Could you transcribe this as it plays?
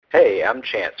Hey, I'm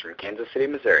Chance from Kansas City,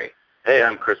 Missouri. Hey,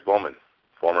 I'm Chris Bowman,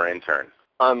 former intern.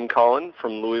 I'm Colin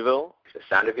from Louisville. The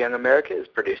Sound of Young America is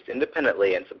produced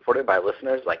independently and supported by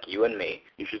listeners like you and me.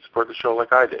 You should support the show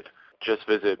like I did. Just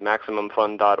visit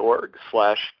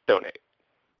MaximumFun.org/donate.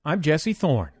 I'm Jesse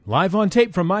Thorne, live on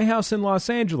tape from my house in Los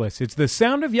Angeles. It's the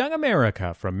Sound of Young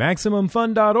America from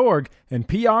MaximumFun.org and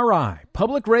PRI,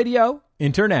 Public Radio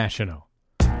International.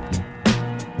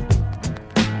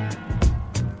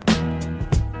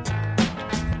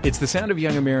 It's the Sound of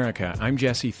Young America. I'm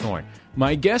Jesse Thorne.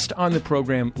 My guest on the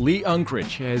program, Lee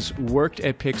Unkrich, has worked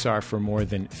at Pixar for more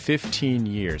than 15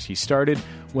 years. He started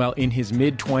while in his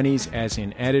mid-20s as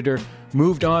an editor,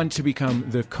 moved on to become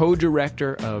the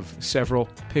co-director of several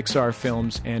Pixar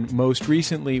films, and most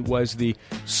recently was the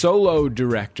solo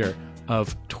director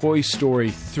of Toy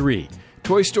Story 3.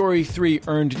 Toy Story 3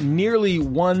 earned nearly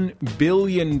 $1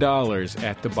 billion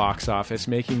at the box office,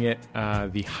 making it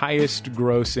the highest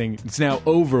grossing. It's now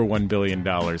over $1 billion,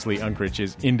 Lee Unkrich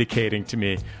is indicating to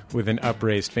me with an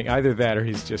upraised finger. Either that or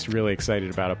he's just really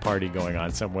excited about a party going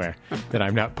on somewhere that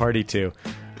I'm not party to.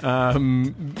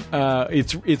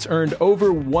 It's earned over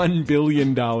 $1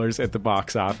 billion at the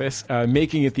box office,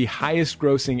 making it the highest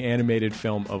grossing animated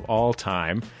film of all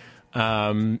time.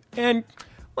 And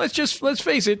let's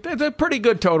face it, that's a pretty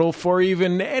good total for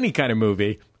even any kind of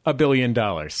movie. $1 billion.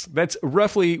 That's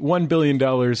roughly $1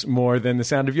 billion more than The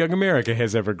Sound of Young America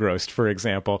has ever grossed, for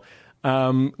example.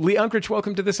 Lee Unkrich,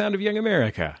 welcome to The Sound of Young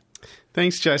America.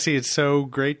 Thanks, Jesse. It's so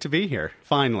great to be here.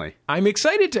 Finally, I'm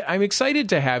excited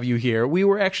to have you here. We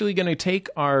were actually going to take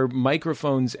our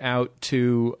microphones out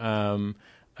to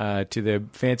the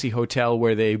fancy hotel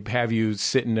where they have you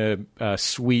sit in a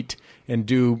suite and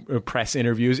do press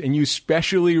interviews, and you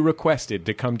specially requested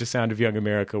to come to Sound of Young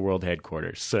America World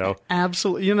Headquarters. So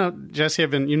absolutely, Jesse,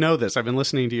 I've been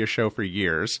listening to your show for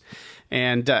years,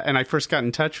 and I first got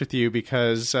in touch with you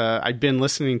because I'd been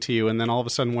listening to you, and then all of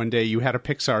a sudden one day you had a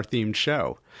Pixar themed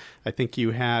show. I think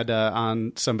you had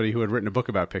on somebody who had written a book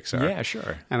about Pixar. Yeah,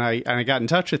 sure. And I got in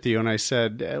touch with you, and I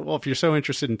said, well, if you're so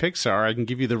interested in Pixar, I can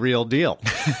give you the real deal.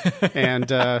 And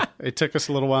it took us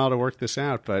a little while to work this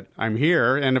out, but I'm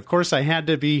here. And, of course, I had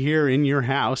to be here in your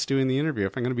house doing the interview.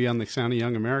 If I'm going to be on the Sound of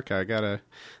Young America, I gotta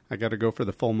go for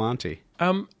the full Monty.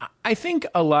 I think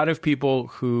a lot of people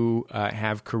who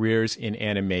have careers in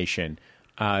animation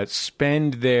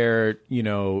spend their,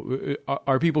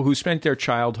 are people who spent their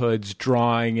childhoods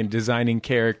drawing and designing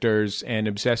characters and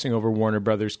obsessing over Warner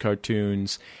Brothers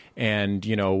cartoons and,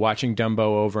 watching Dumbo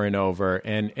over and over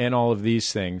and all of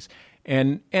these things.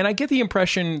 And I get the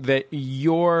impression that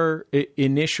your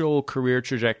initial career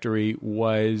trajectory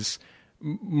was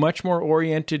much more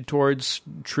oriented towards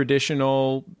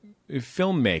traditional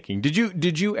filmmaking.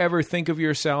 Did you ever think of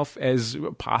yourself as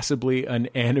possibly an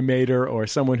animator or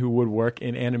someone who would work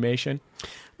in animation?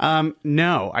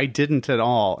 No, I didn't at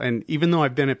all. And even though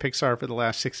I've been at Pixar for the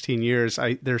last 16 years,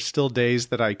 there's still days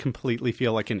that I completely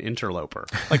feel like an interloper.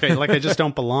 Like I just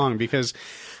don't belong, because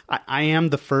I am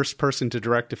the first person to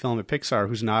direct a film at Pixar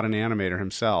who's not an animator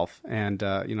himself. And,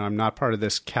 I'm not part of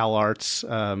this CalArts,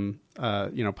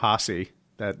 posse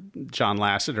that John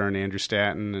Lasseter and Andrew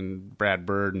Stanton and Brad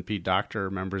Bird and Pete Docter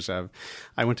are members of.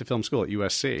 I went to film school at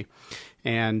USC.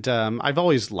 And I've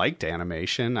always liked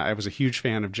animation. I was a huge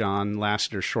fan of John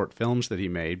Lasseter's short films that he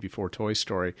made before Toy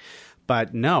Story.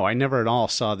 But no, I never at all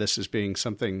saw this as being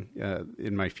something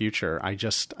in my future.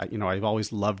 I've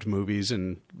always loved movies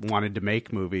and wanted to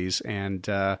make movies. And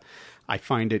I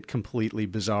find it completely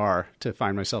bizarre to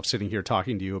find myself sitting here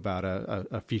talking to you about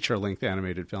a feature-length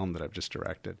animated film that I've just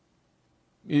directed.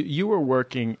 You were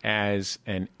working as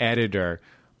an editor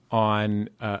on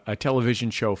a television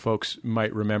show folks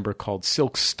might remember called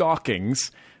Silk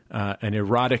Stockings, an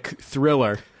erotic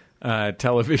thriller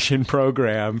television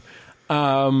program.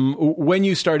 When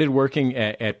you started working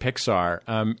at Pixar,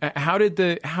 how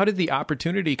did the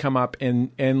opportunity come up,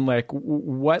 and like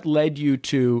what led you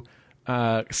to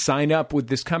sign up with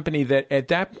this company that at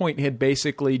that point had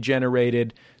basically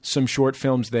generated some short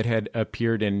films that had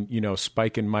appeared in,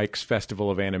 Spike and Mike's Festival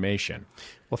of Animation?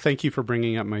 Well, thank you for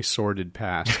bringing up my sordid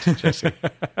past, Jesse.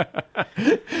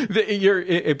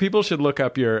 People should look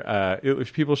up your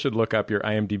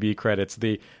IMDb credits.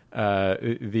 The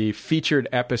featured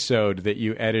episode that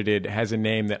you edited has a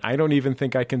name that I don't even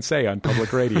think I can say on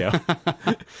public radio.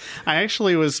 I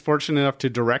actually was fortunate enough to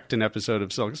direct an episode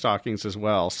of Silk Stockings as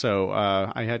well, so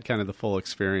I had kind of the full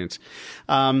experience.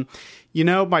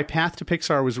 My path to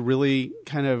Pixar was really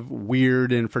kind of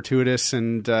weird and fortuitous,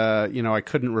 and I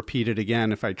couldn't repeat it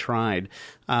again if I tried.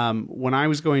 When I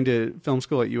was going to film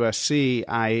school at USC,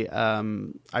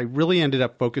 I really ended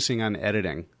up focusing on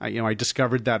editing. I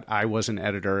discovered that I was an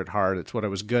editor at heart. It's what I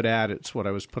was good at. It's what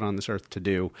I was put on this earth to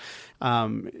do.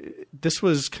 This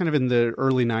was kind of in the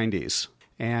early 90s.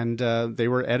 And they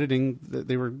were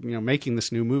making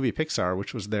this new movie, Pixar,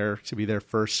 which was there to be their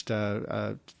first,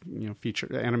 animated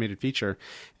feature.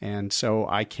 And so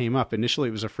I came up. Initially,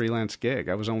 it was a freelance gig.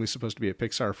 I was only supposed to be at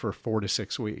Pixar for 4 to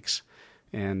 6 weeks,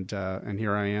 and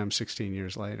here I am, 16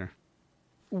 years later.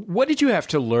 What did you have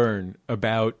to learn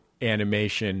about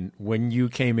animation when you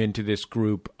came into this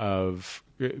group of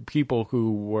people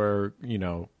who were,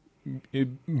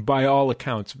 by all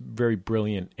accounts, very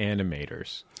brilliant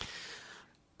animators?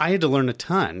 I had to learn a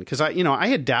ton because I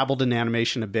had dabbled in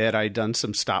animation a bit. I had done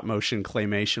some stop motion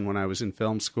claymation when I was in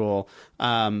film school,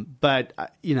 but I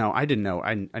didn't know.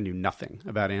 I knew nothing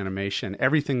about animation.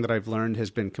 Everything that I've learned has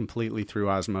been completely through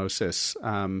osmosis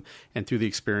and through the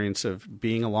experience of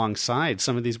being alongside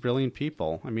some of these brilliant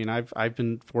people. I mean, I've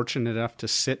been fortunate enough to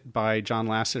sit by John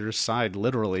Lasseter's side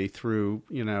literally through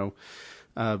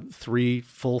 3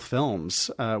 full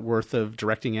films worth of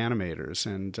directing animators,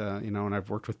 and I've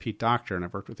worked with Pete Docter and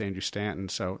I've worked with Andrew Stanton,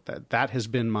 so that has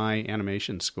been my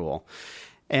animation school.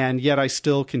 And yet I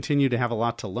still continue to have a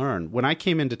lot to learn. When I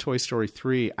came into Toy Story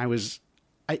 3, I was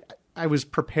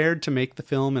prepared to make the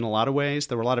film in a lot of ways.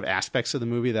 There were a lot of aspects of the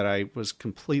movie that I was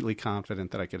completely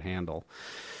confident that I could handle,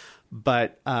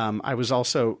 but I was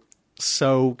also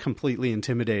so completely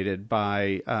intimidated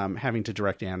by having to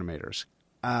direct animators.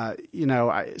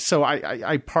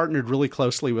 I partnered really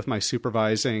closely with my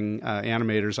supervising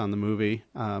animators on the movie,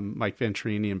 Mike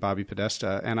Venturini and Bobby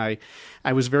Podesta, and I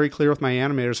was very clear with my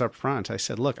animators up front. I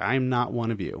said, look, I'm not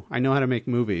one of you. I know how to make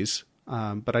movies,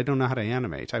 but I don't know how to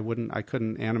animate. I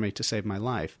couldn't animate to save my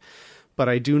life. But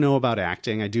I do know about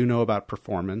acting. I do know about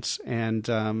performance, and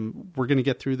we're going to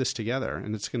get through this together,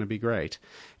 and it's going to be great.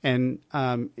 And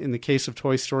in the case of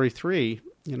Toy Story 3,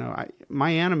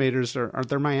 my animators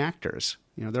they're my actors.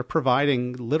 They're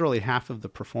providing literally half of the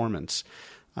performance.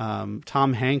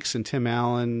 Tom Hanks and Tim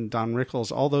Allen, Don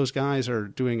Rickles, all those guys are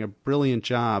doing a brilliant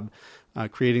job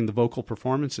creating the vocal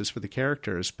performances for the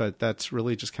characters, but that's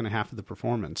really just kind of half of the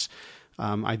performance.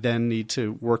 I then need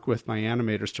to work with my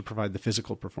animators to provide the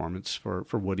physical performance for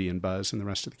Woody and Buzz and the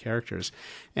rest of the characters.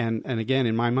 And again,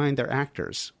 in my mind, they're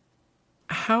actors.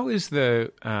 How is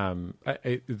the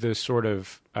sort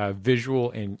of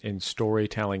visual and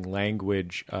storytelling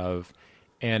language of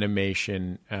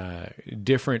animation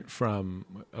different from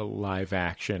live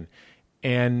action?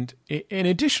 And in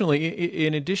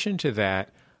addition to that,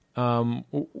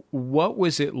 what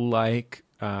was it like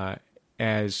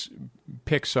as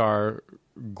Pixar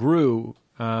grew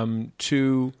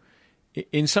to,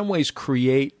 in some ways,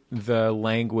 create the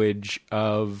language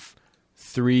of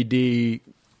 3D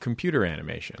computer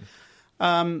animation?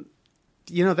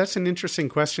 That's an interesting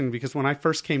question, because when I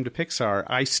first came to Pixar,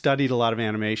 I studied a lot of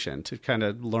animation to kind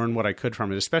of learn what I could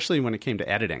from it, especially when it came to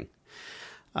editing.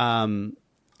 And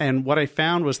what I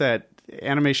found was that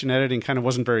animation editing kind of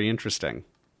wasn't very interesting.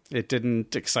 It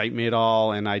didn't excite me at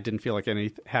all, and I didn't feel like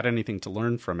had anything to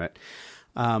learn from it.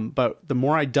 But the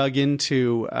more I dug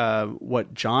into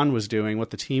what John was doing,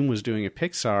 what the team was doing at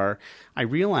Pixar, I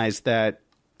realized that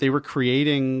they were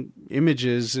creating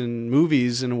images and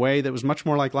movies in a way that was much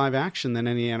more like live action than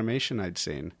any animation I'd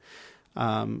seen.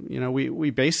 We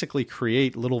basically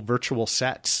create little virtual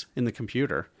sets in the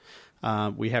computer.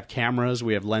 We have cameras,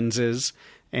 we have lenses,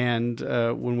 and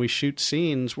when we shoot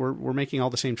scenes, we're making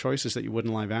all the same choices that you would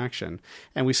in live action.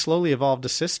 And we slowly evolved a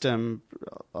system,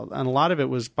 and a lot of it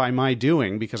was by my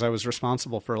doing, because I was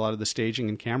responsible for a lot of the staging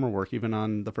and camera work, even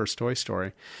on the first Toy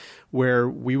Story, where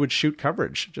we would shoot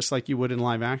coverage just like you would in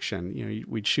live action.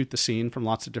 We'd shoot the scene from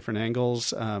lots of different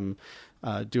angles,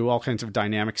 do all kinds of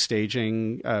dynamic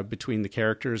staging between the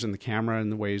characters and the camera, and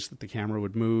the ways that the camera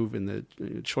would move, and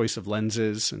the choice of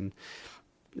lenses, and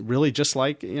really just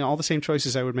like all the same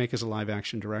choices I would make as a live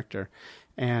action director.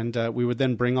 And we would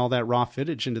then bring all that raw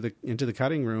footage into the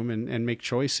cutting room and make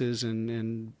choices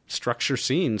and structure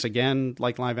scenes again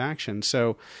like live action.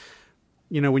 So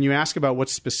when you ask about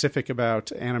what's specific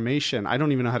about animation, I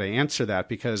don't even know how to answer that,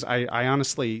 because I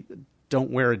honestly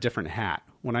don't wear a different hat.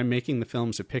 When I'm making the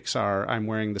films at Pixar, I'm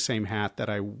wearing the same hat that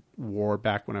I wore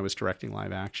back when I was directing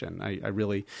live action. I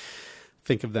really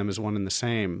think of them as one and the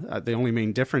same. The only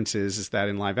main difference is that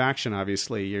in live action,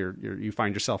 obviously, you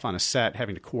find yourself on a set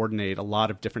having to coordinate a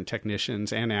lot of different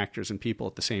technicians and actors and people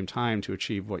at the same time to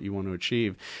achieve what you want to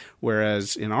achieve.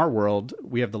 Whereas in our world,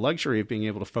 we have the luxury of being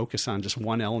able to focus on just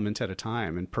one element at a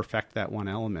time and perfect that one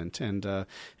element, and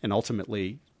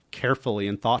ultimately carefully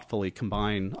and thoughtfully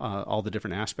combine all the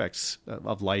different aspects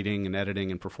of lighting and editing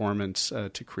and performance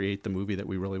to create the movie that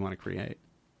we really want to create.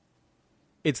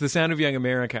 It's The Sound of Young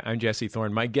America. I'm Jesse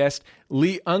Thorne. My guest,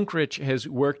 Lee Unkrich, has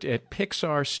worked at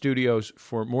Pixar Studios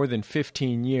for more than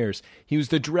 15 years. He was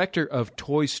the director of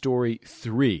Toy Story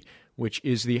 3, which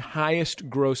is the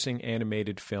highest-grossing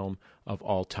animated film of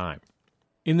all time.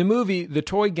 In the movie, the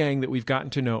toy gang that we've gotten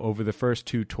to know over the first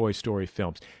 2 Toy Story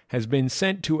films has been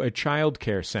sent to a child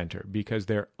care center because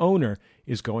their owner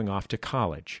is going off to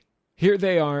college. Here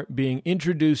they are being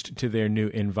introduced to their new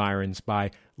environs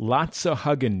by Lotsa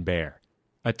Huggin' Bear,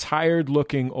 a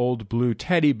tired-looking old blue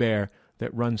teddy bear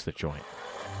that runs the joint.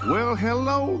 Well,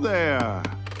 hello there.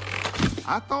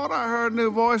 I thought I heard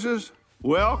new voices.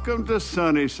 Welcome to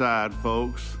Sunnyside,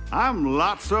 folks. I'm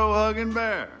Lotso Huggin'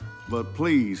 Bear, but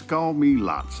please call me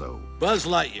Lotso. Buzz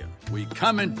Lightyear, we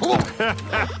coming.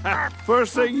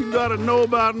 First thing you gotta know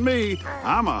about me,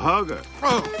 I'm a hugger.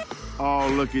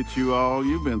 Oh, look at you all.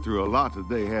 You've been through a lot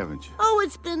today, haven't you? Oh,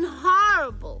 it's been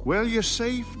horrible. Well, you're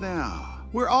safe now.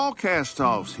 We're all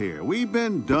cast-offs here. We've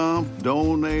been dumped,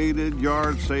 donated,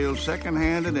 yard sales,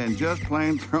 second-handed, and just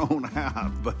plain thrown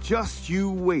out. But just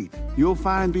you wait. You'll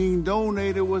find being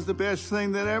donated was the best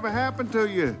thing that ever happened to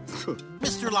you.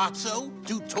 Mr. Lotso,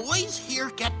 do toys here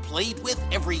get played with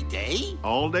every day?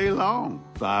 All day long,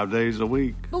 5 days a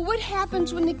week. But what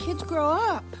happens when the kids grow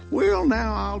up? Well,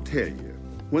 now I'll tell you.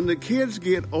 When the kids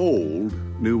get old,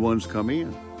 new ones come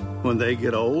in. When they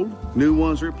get old, new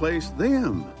ones replace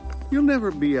them. You'll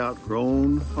never be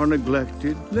outgrown or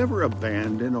neglected, never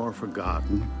abandoned or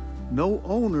forgotten. No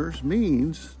owners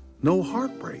means no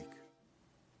heartbreak.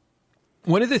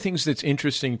 One of the things that's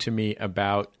interesting to me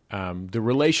about the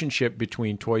relationship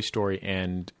between Toy Story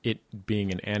and it being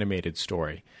an animated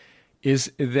story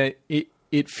is that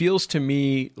it feels to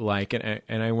me like, and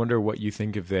I wonder what you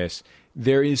think of this,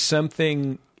 there is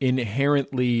something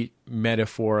inherently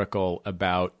metaphorical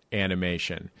about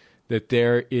animation, that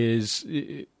there is...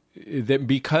 that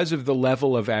because of the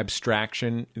level of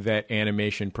abstraction that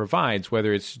animation provides,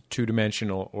 whether it's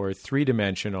 2-dimensional or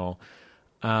 3-dimensional,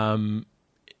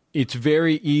 it's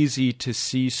very easy to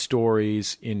see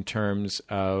stories in terms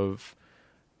of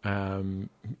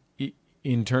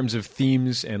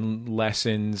themes and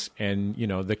lessons and, you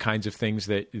know, the kinds of things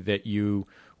that you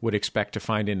would expect to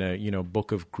find in a, you know,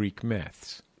 book of Greek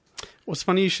myths. Well, it's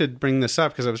funny you should bring this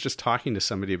up because I was just talking to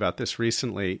somebody about this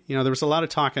recently. You know, there was a lot of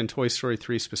talk on Toy Story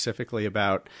 3 specifically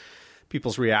about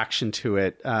people's reaction to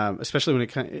it, especially when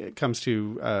it comes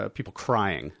to people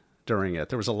crying during it.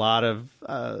 There was a lot of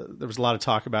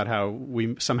talk about how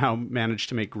we somehow managed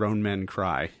to make grown men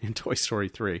cry in Toy Story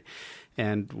 3.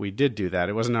 And we did do that.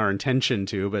 It wasn't our intention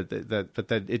to, but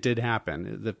that it did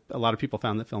happen. A lot of people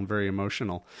found the film very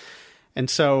emotional. And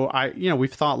so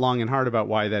we've thought long and hard about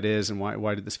why that is and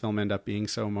why did this film end up being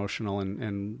so emotional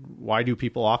and why do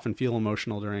people often feel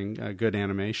emotional during good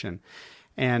animation?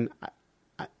 And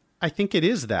I think it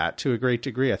is that to a great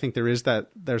degree. I think there's that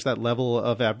level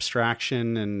of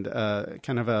abstraction and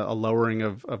kind of a lowering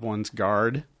of one's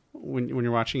guard when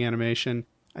you're watching animation.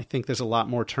 I think there's a lot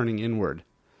more turning inward.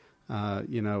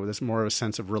 There's more of a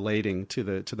sense of relating to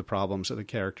the problems of the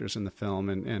characters in the film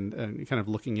and kind of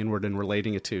looking inward and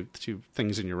relating it to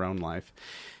things in your own life.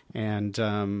 And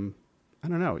I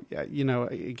don't know,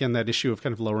 again, that issue of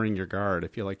kind of lowering your guard. I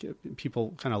feel like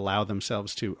people kind of allow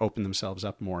themselves to open themselves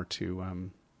up more to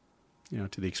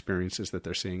the experiences that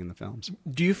they're seeing in the films.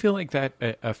 Do you feel like that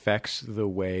affects the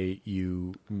way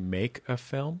you make a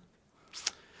film?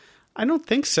 I don't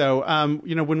think so.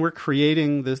 When we're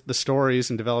creating the stories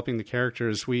and developing the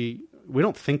characters, we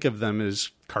don't think of them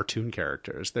as cartoon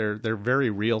characters. They're very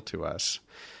real to us,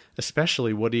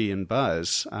 especially Woody and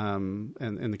Buzz, and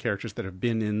the characters that have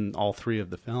been in all 3 of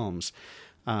the films.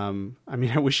 I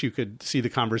wish you could see the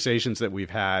conversations that we've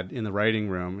had in the writing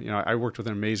room. I worked with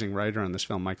an amazing writer on this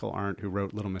film, Michael Arndt, who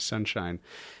wrote Little Miss Sunshine.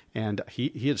 And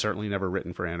he had certainly never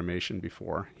written for animation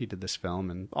before he did this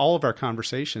film. And all of our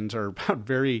conversations are about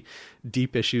very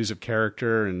deep issues of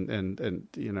character and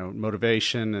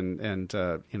motivation and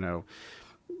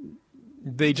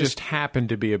They just happen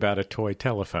to be about a toy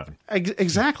telephone.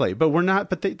 Exactly, but we're not.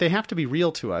 But they have to be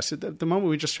real to us. At the moment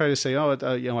we just try to say,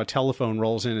 a telephone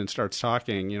rolls in and starts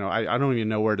talking. I don't even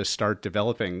know where to start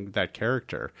developing that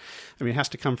character. I mean, it has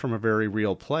to come from a very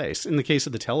real place. In the case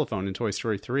of the telephone in Toy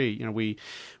Story 3,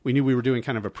 we knew we were doing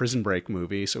kind of a prison break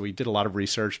movie, so we did a lot of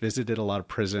research, visited a lot of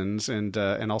prisons, and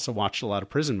also watched a lot of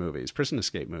prison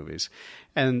escape movies.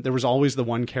 And there was always the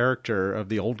one character of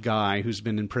the old guy who's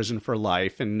been in prison for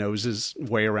life and knows his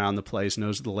way around the place,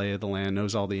 knows the lay of the land,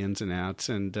 knows all the ins and outs,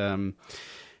 and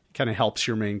kind of helps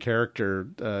your main character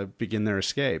begin their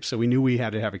escape. So we knew we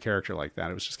had to have a character like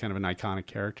that. It was just kind of an iconic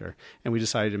character. And we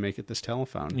decided to make it this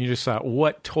telephone. You just thought,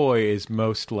 what toy is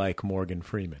most like Morgan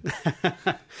Freeman?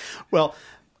 Well,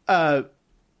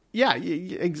 yeah,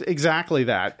 exactly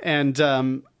that.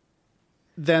 And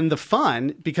then the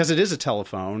fun, because it is a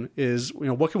telephone, is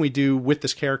what can we do with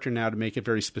this character now to make it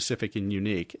very specific and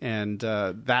unique? And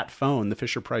that phone, the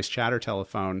Fisher-Price Chatter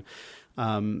telephone,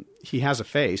 he has a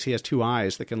face. He has two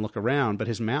eyes that can look around, but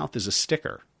his mouth is a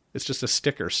sticker. It's just a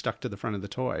sticker stuck to the front of the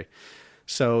toy.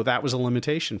 So that was a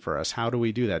limitation for us. How do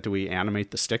we do that? Do we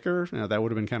animate the sticker? That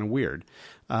would have been kind of weird.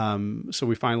 So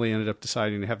we finally ended up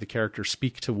deciding to have the character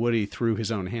speak to Woody through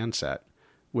his own handset,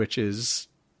 which is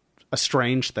a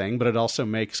strange thing, but it also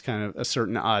makes kind of a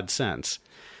certain odd sense.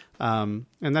 And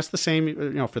that's the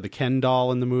same, for the Ken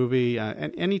doll in the movie.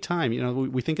 And any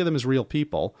time, we think of them as real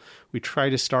people. We try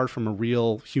to start from a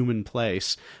real human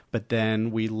place, but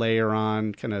then we layer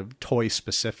on kind of toy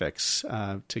specifics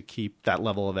to keep that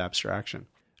level of abstraction.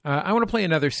 I want to play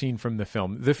another scene from the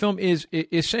film. The film is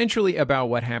essentially about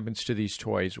what happens to these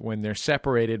toys when they're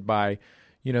separated by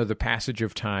the passage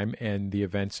of time and the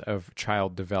events of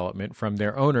child development from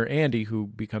their owner, Andy, who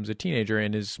becomes a teenager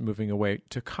and is moving away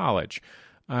to college.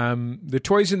 The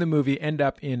toys in the movie end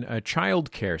up in a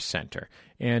child care center.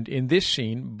 And in this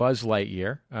scene, Buzz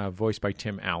Lightyear, voiced by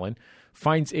Tim Allen,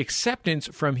 finds acceptance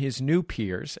from his new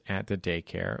peers at the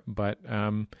daycare, but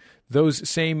those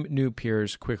same new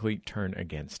peers quickly turn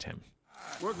against him.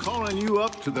 We're calling you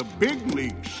up to the big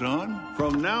league, son.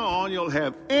 From now on, you'll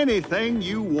have anything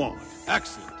you want.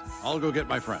 Excellent. I'll go get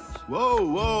my friends.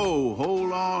 Whoa,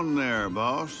 hold on there,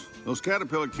 boss. Those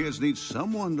Caterpillar kids need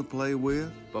someone to play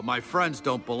with. But my friends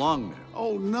don't belong there.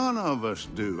 Oh, none of us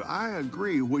do. I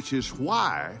agree, which is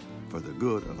why, for the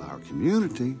good of our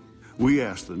community, we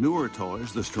ask the newer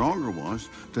toys, the stronger ones,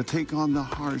 to take on the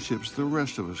hardships the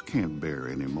rest of us can't bear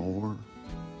anymore.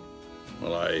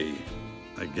 Well, I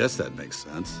guess that makes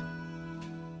sense.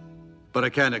 But I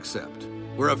can't accept.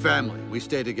 We're a family. We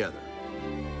stay together.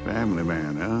 Family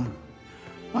man, huh?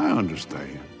 I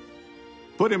understand.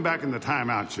 Put him back in the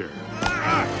timeout chair.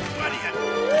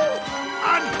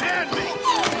 Unhand me!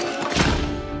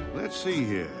 Let's see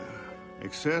here.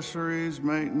 Accessories,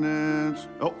 maintenance.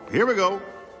 Oh, here we go.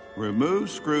 Remove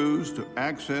screws to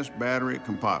access battery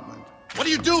compartment. What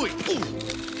are you doing?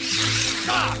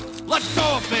 Stop! Let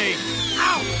go of me!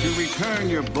 Ow! To return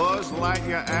your Buzz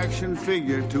Lightyear action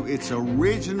figure to its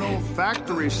original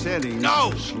factory settings,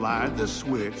 no! Slide the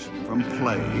switch from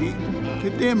play to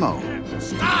demo.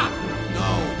 Stop!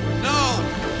 No!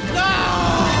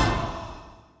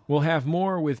 We'll have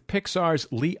more with Pixar's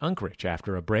Lee Unkrich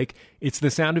after a break. It's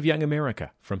The Sound of Young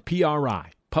America from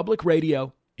PRI, Public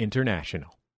Radio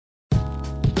International.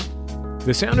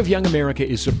 The Sound of Young America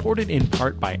is supported in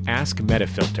part by Ask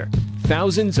Metafilter.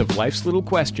 Thousands of life's little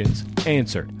questions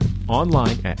answered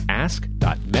online at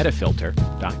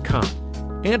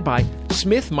ask.metafilter.com. And by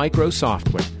Smith Micro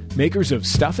Software, makers of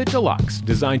Stuff It Deluxe,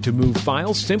 designed to move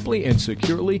files simply and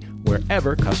securely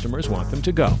wherever customers want them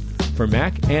to go. For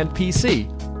Mac and PC,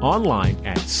 online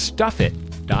at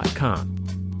stuffit.com.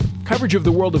 Coverage of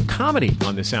the world of comedy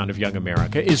on The Sound of Young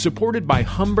America is supported by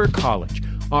Humber College,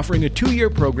 offering a 2-year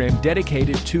program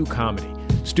dedicated to comedy.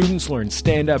 Students learn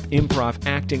stand-up, improv,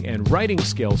 acting, and writing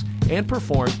skills and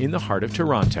perform in the heart of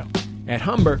Toronto. At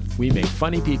Humber, we make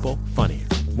funny people funnier.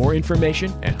 More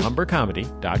information at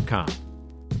humbercomedy.com.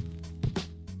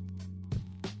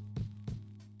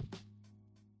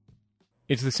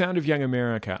 It's The Sound of Young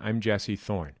America. I'm Jesse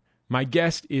Thorne. My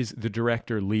guest is the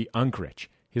director Lee Unkrich.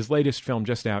 His latest film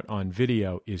just out on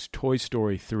video is Toy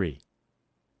Story 3.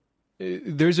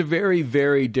 There's a very,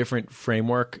 very different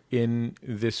framework in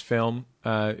this film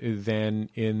than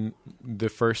in the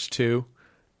first two.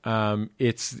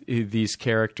 It's these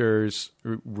characters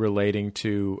relating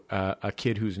to a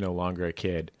kid who's no longer a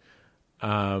kid.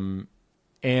 And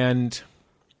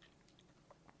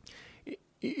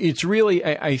it's really,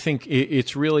 I think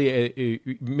it's really,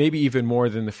 maybe even more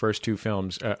than the first two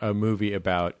films, a movie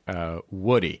about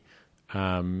Woody.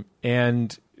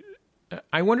 And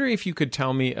I wonder if you could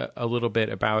tell me a little bit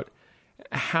about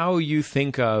how you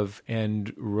think of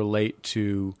and relate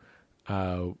to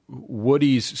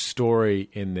Woody's story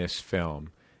in this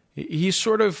film. He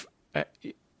sort of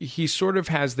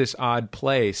has this odd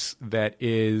place that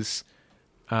is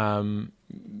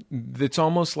that's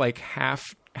almost like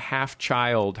half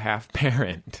child, half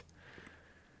parent.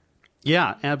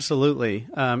 Yeah, absolutely.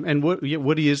 And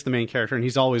Woody is the main character, and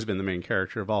he's always been the main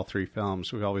character of all three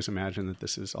films. We've always imagined that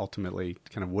this is ultimately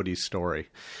kind of Woody's story.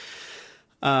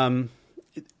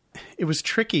 It was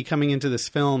tricky coming into this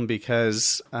film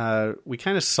because we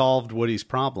kind of solved Woody's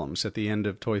problems at the end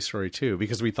of Toy Story 2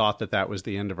 because we thought that was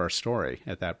the end of our story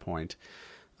at that point.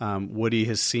 Woody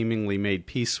has seemingly made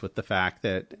peace with the fact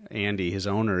that Andy, his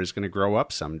owner, is going to grow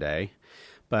up someday.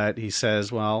 But he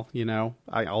says, well,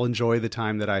 I'll enjoy the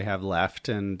time that I have left,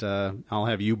 and I'll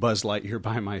have you, Buzz Lightyear,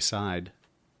 by my side.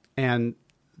 And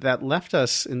that left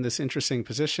us in this interesting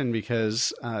position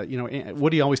because,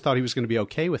 Woody always thought he was going to be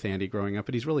okay with Andy growing up,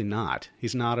 but he's really not.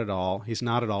 He's not at all. He's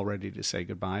not at all ready to say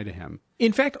goodbye to him.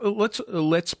 In fact,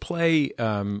 let's play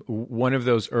one of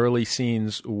those early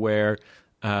scenes where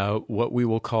what we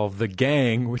will call the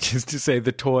gang, which is to say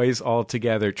the toys all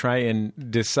together, try and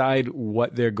decide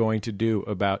what they're going to do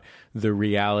about the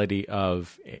reality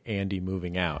of Andy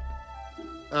moving out.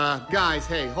 Guys,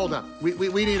 hey, hold up.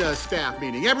 We need a staff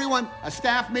meeting. Everyone, a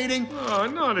staff meeting? Oh,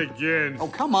 not again. Oh,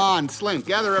 come on, Slim.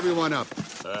 Gather everyone up.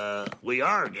 We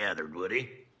are gathered, Woody.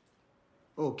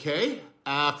 Okay.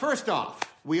 First off,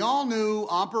 we all knew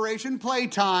Operation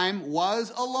Playtime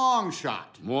was a long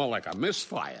shot. More like a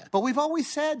misfire. But we've always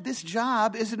said this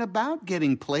job isn't about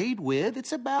getting played with.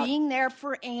 It's about being there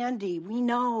for Andy. We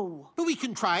know. But we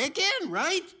can try again,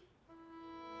 right?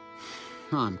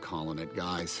 I'm calling it,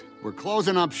 guys. We're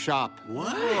closing up shop.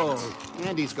 What? Whoa.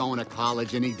 Andy's going to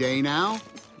college any day now.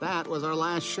 That was our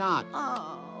last shot.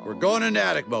 Oh. We're going into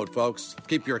attic mode, folks.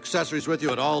 Keep your accessories with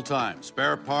you at all times.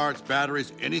 Spare parts,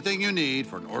 batteries, anything you need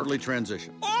for an orderly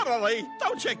transition. Orderly?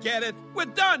 Don't you get it? We're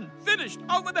done. Finished.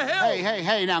 Over the hill.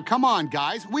 Hey, now come on,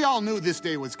 guys. We all knew this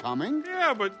day was coming.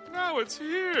 Yeah, but now it's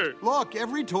here. Look,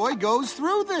 every toy goes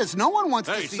through this. No one wants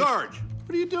to see... Hey, Sarge,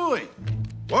 what are you doing?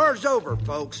 War's over,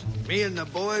 folks. Me and the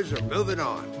boys are moving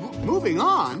on. Moving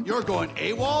on? You're going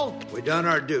AWOL? We done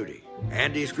our duty.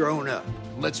 Andy's grown up.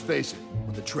 Let's face it,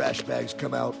 when the trash bags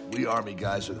come out, we Army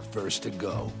guys are the first to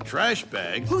go. Trash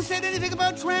bags? Who said anything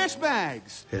about trash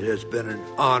bags? It has been an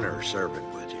honor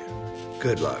serving with you.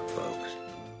 Good luck, folks.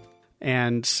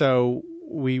 And so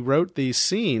we wrote these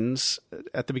scenes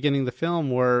at the beginning of the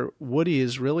film where Woody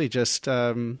is really just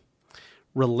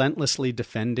relentlessly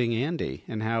defending Andy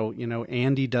and how,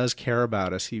 Andy does care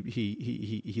about us.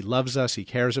 He loves us. He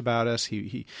cares about us.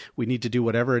 We need to do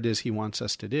whatever it is he wants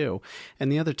us to do.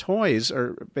 And the other toys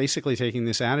are basically taking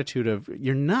this attitude of,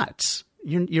 you're nuts.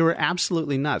 You're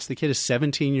absolutely nuts. The kid is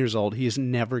 17 years old. He is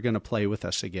never going to play with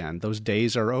us again. Those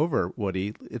days are over,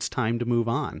 Woody. It's time to move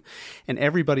on. And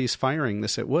everybody's firing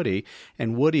this at Woody.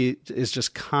 And Woody is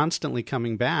just constantly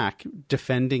coming back,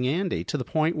 defending Andy to the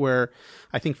point where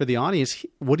I think for the audience,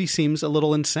 Woody seems a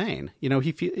little insane.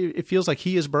 It feels like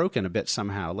he is broken a bit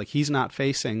somehow, like he's not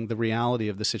facing the reality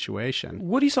of the situation.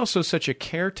 Woody's also such a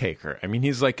caretaker. I mean,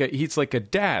 he's like a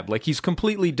dad. Like he's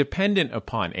completely dependent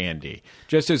upon Andy,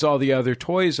 just as all the other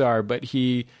toys are, but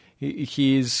he's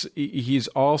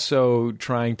also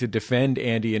trying to defend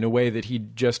Andy in a way that he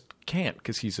just can't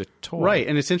because he's a toy. Right,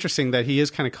 and it's interesting that he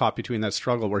is kind of caught between that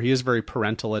struggle where he is very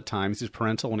parental at times. He's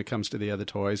parental when it comes to the other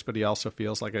toys, but he also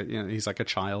feels like he's like a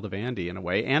child of Andy in a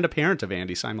way and a parent of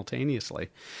Andy simultaneously.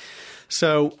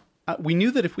 So we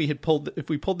knew that if we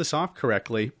pulled this off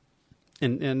correctly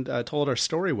and told our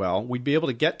story well, we'd be able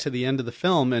to get to the end of the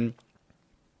film and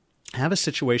have a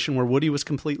situation where Woody was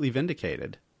completely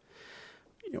vindicated.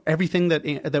 Everything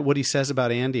that Woody says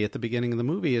about Andy at the beginning of the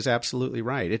movie is absolutely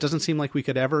right. It doesn't seem like we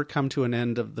could ever come to an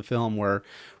end of the film where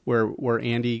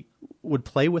Andy would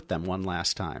play with them one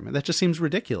last time. And that just seems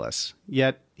ridiculous.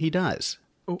 Yet he does.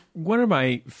 One of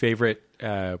my favorite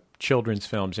children's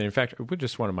films, and in fact,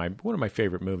 just one of my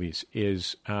favorite movies,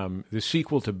 is the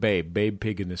sequel to Babe,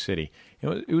 Pig in the City.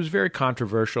 It was very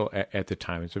controversial at the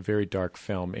time. It's a very dark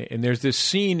film, and there's this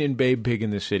scene in Babe, Pig in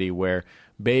the City where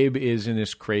Babe is in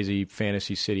this crazy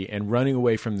fantasy city and running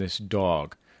away from this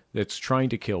dog that's trying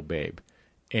to kill Babe,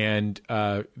 and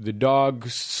the dog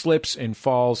slips and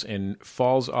falls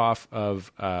off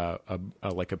of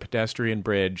like a pedestrian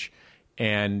bridge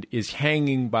and is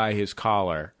hanging by his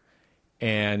collar.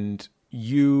 And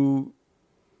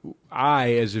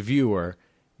I, as a viewer,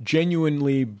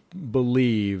 genuinely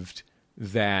believed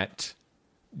that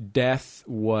death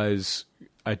was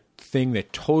a thing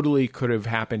that totally could have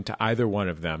happened to either one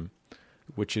of them.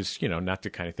 which is, not the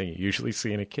kind of thing you usually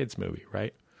see in a kid's movie,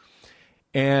 right?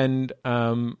 And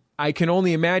I can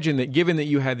only imagine that given that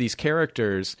you had these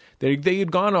characters, they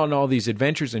had gone on all these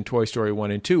adventures in Toy Story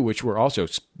 1 and 2, which were also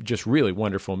just really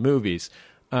wonderful movies.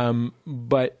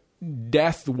 But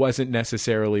death wasn't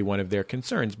necessarily one of their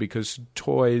concerns because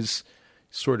toys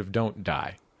sort of don't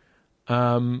die.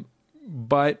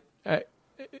 But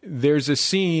there's a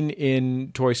scene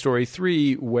in Toy Story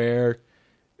 3 where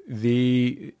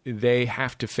they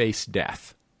have to face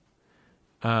death.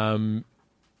 And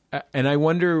I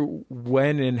wonder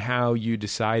when and how you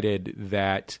decided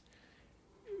that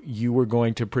you were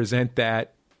going to present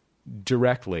that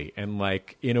directly and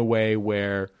like in a way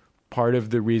where part of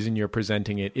the reason you're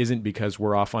presenting it isn't because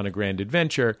we're off on a grand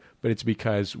adventure, but it's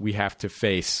because we have to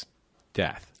face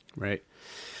death. Right.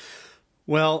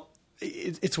 Well,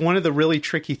 it's one of the really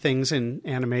tricky things in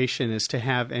animation is to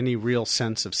have any real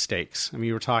sense of stakes. I mean,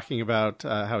 you were talking about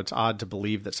how it's odd to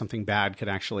believe that something bad could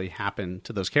actually happen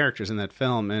to those characters in that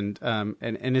film, and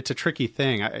it's a tricky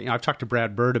thing. I've talked to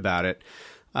Brad Bird about it.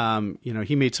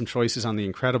 He made some choices on The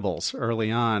Incredibles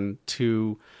early on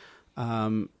to,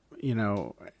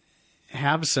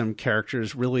 have some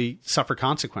characters really suffer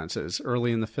consequences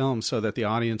early in the film so that the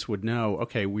audience would know,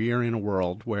 okay, we are in a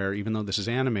world where even though this is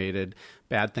animated,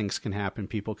 bad things can happen,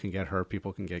 people can get hurt,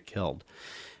 people can get killed.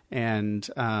 And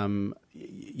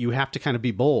you have to kind of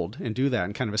be bold and do that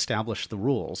and kind of establish the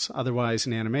rules. Otherwise,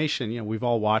 in animation, we've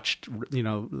all watched,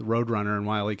 Roadrunner and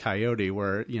Wile E. Coyote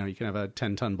where, you can have a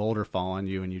 10-ton boulder fall on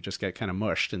you and you just get kind of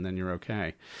mushed and then you're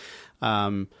okay.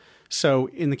 So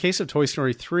in the case of Toy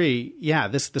Story 3,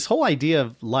 this whole idea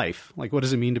of life, like what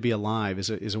does it mean to be alive,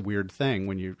 is a weird thing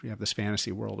when you have this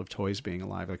fantasy world of toys being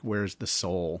alive. Like, where's the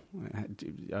soul?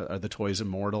 Are the toys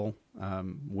immortal?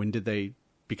 When did they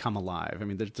become alive? I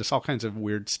mean, there's all kinds of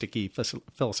weird, sticky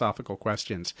philosophical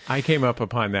questions. I came up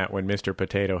upon that when Mr.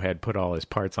 Potato Head put all his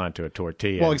parts onto a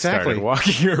tortilla and started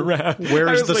walking around. Where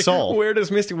is the soul? What the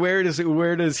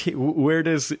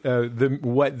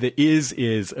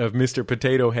is of Mr.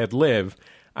 Potato Head live?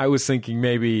 I was thinking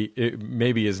maybe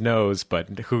his nose, but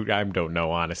I don't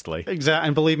know, honestly. Exactly,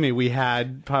 and believe me, we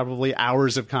had probably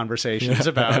hours of conversations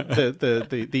about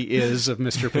the is of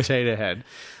Mr. Potato Head.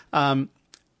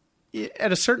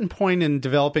 At a certain point in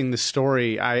developing the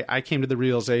story, I came to the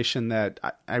realization that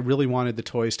I really wanted the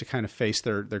toys to kind of face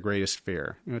their greatest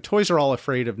fear. Toys are all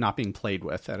afraid of not being played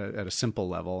with at a simple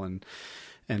level, and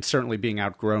certainly being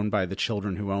outgrown by the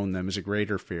children who own them is a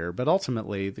greater fear. But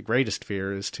ultimately, the greatest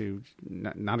fear is to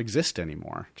not exist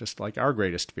anymore, just like our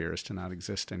greatest fear is to not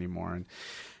exist anymore. And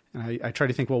I try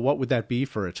to think, well, what would that be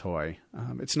for a toy?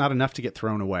 It's not enough to get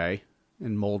thrown away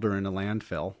and molder in a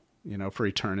landfill, for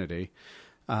eternity.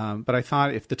 But I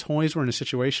thought if the toys were in a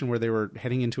situation where they were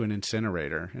heading into an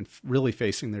incinerator and really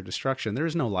facing their destruction, there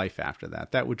is no life after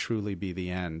that. That would truly be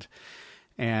the end.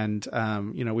 And,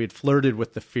 we had flirted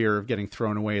with the fear of getting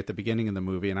thrown away at the beginning of the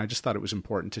movie, and I just thought it was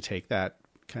important to take that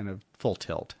kind of full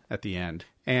tilt at the end.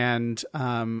 And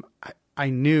I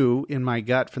knew in my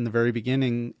gut from the very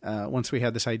beginning, once we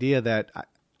had this idea, that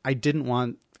I didn't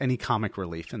want any comic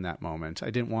relief in that moment. I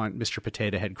didn't want Mr.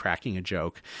 Potato Head cracking a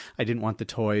joke. I didn't want the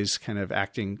toys kind of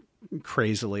acting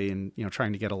crazily and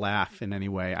trying to get a laugh in any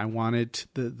way. I wanted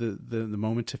the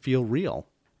moment to feel real.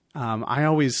 I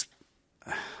always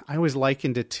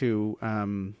likened it to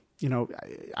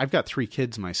I've got 3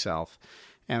 kids myself,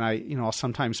 and I'll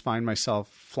sometimes find myself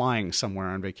flying somewhere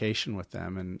on vacation with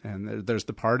them, and there's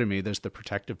the part of me, there's the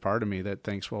protective part of me that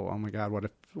thinks, well, oh my God,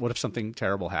 what if something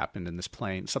terrible happened in this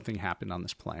plane? Something happened on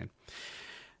this plane.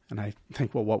 And I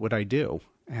think, well, what would I do?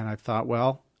 And I thought,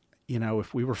 well,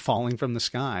 if we were falling from the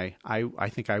sky, I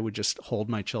think I would just hold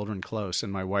my children close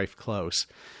and my wife close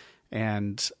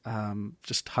and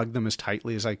just hug them as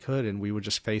tightly as I could, and we would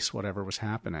just face whatever was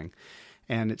happening.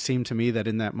 And it seemed to me that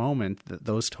in that moment, that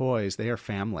those toys, they are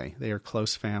family. They are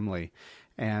close family.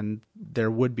 And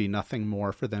there would be nothing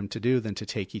more for them to do than to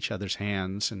take each other's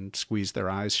hands and squeeze their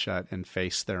eyes shut and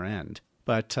face their end.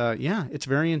 But it's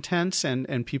very intense,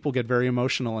 and people get very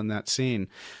emotional in that scene.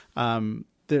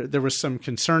 There was some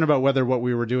concern about whether what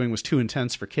we were doing was too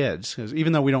intense for kids. Because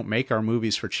even though we don't make our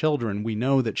movies for children, we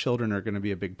know that children are going to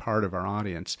be a big part of our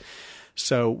audience.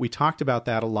 So we talked about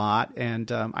that a lot, and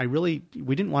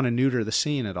we didn't want to neuter the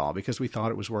scene at all because we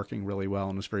thought it was working really well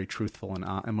and was very truthful and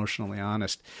emotionally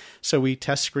honest. So we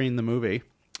test screened the movie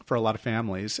for a lot of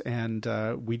families, and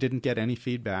we didn't get any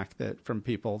feedback from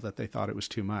people that they thought it was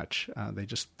too much. They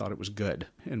just thought it was good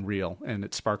and real, and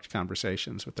it sparked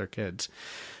conversations with their kids.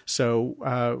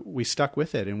 So we stuck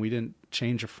with it, and we didn't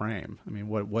change of frame. I mean,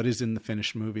 what is in the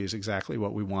finished movie is exactly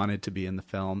what we wanted to be in the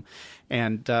film.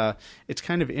 And it's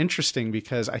kind of interesting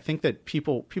because I think that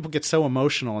people get so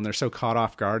emotional and they're so caught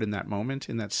off guard in that moment,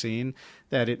 in that scene,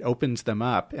 that it opens them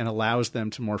up and allows them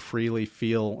to more freely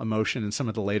feel emotion in some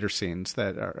of the later scenes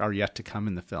that are yet to come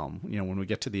in the film. You know, when we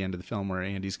get to the end of the film where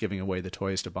Andy's giving away the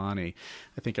toys to Bonnie,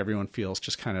 I think everyone feels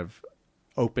just kind of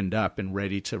opened up and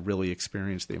ready to really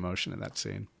experience the emotion in that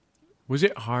scene. Was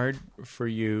it hard for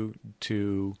you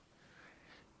to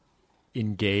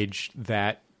engage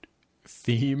that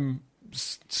theme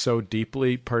so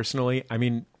deeply personally? I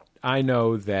mean, I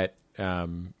know that, as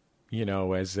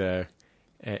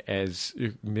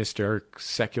Mr.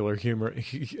 Secular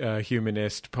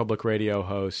Humanist public radio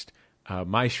host,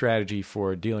 my strategy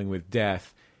for dealing with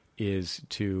death is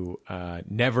to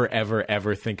never, ever,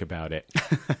 ever think about it.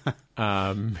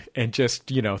 And just,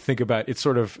 think about it's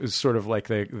sort of like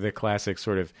the classic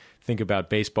sort of think about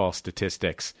baseball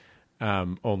statistics,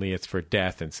 only it's for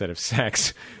death instead of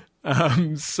sex.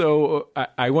 So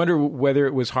I wonder whether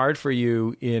it was hard for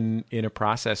you in a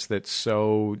process that's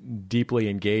so deeply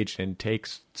engaged and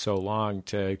takes so long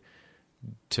to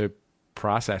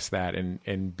process that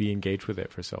and be engaged with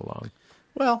it for so long.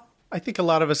 Well, I think a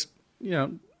lot of us,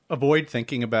 avoid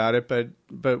thinking about it,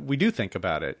 but we do think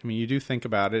about it. I mean, you do think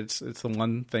about it. It's the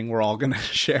one thing we're all going to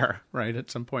share, right, at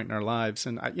some point in our lives.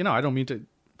 And I don't mean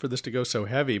for this to go so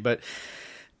heavy, but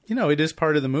it is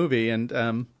part of the movie, and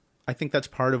I think that's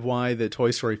part of why the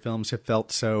Toy Story films have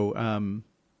felt so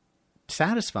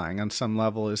satisfying on some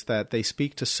level, is that they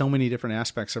speak to so many different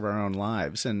aspects of our own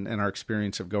lives and our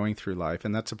experience of going through life,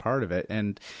 and that's a part of it.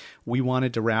 And we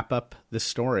wanted to wrap up the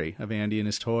story of Andy and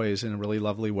his toys in a really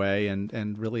lovely way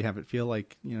and really have it feel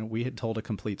like we had told a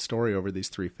complete story over these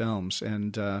 3 films.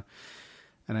 And I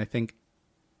think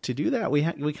to do that, we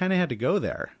kind of had to go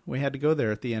there. We had to go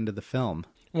there at the end of the film.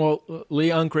 Well, Lee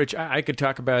Unkrich, I could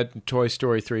talk about Toy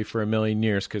Story 3 for a million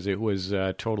years because it was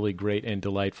totally great and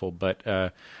delightful,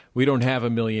 but we don't have a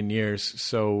million years.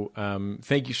 So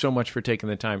thank you so much for taking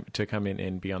the time to come in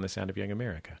and be on The Sound of Young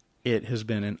America. It has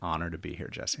been an honor to be here,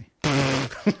 Jesse.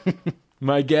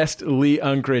 My guest, Lee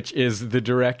Unkrich, is the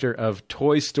director of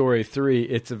Toy Story 3.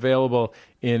 It's available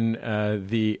in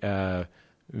the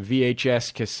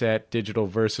VHS cassette, digital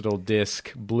versatile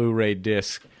disc, Blu-ray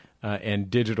disc, and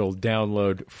digital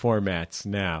download formats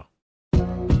now.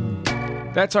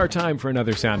 That's our time for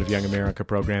another Sound of Young America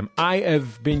program. I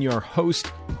have been your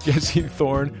host, Jesse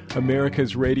Thorne,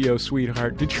 America's radio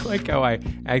sweetheart. Did you like how I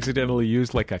accidentally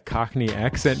used like a Cockney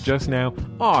accent just now?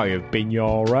 I have been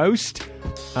your host.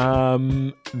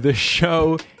 The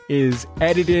show is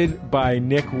edited by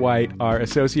Nick White, our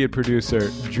associate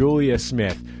producer, Julia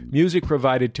Smith. Music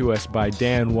provided to us by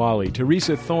Dan Wally.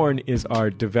 Teresa Thorne is our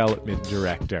development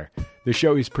director. The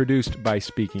show is produced by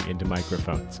Speaking Into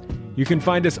Microphones. You can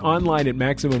find us online at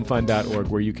MaximumFun.org,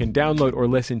 where you can download or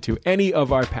listen to any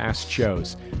of our past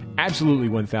shows. Absolutely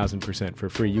 1,000% for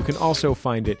free. You can also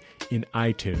find it in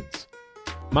iTunes.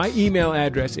 My email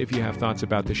address, if you have thoughts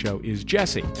about the show, is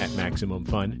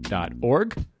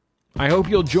jesse@MaximumFun.org. I hope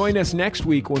you'll join us next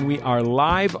week when we are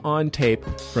live on tape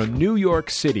from New York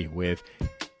City with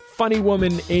funny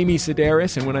woman Amy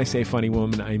Sedaris, and when I say funny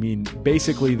woman, I mean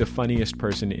basically the funniest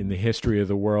person in the history of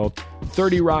the world,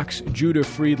 30 Rock's Judah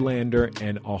Friedlander,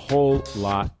 and a whole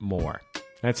lot more.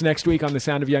 That's next week on The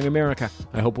Sound of Young America.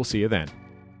 I hope we'll see you then.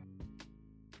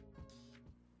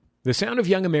 The Sound of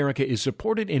Young America is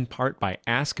supported in part by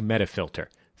Ask Metafilter.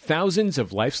 Thousands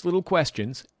of life's little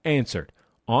questions answered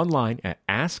online at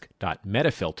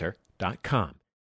ask.metafilter.com.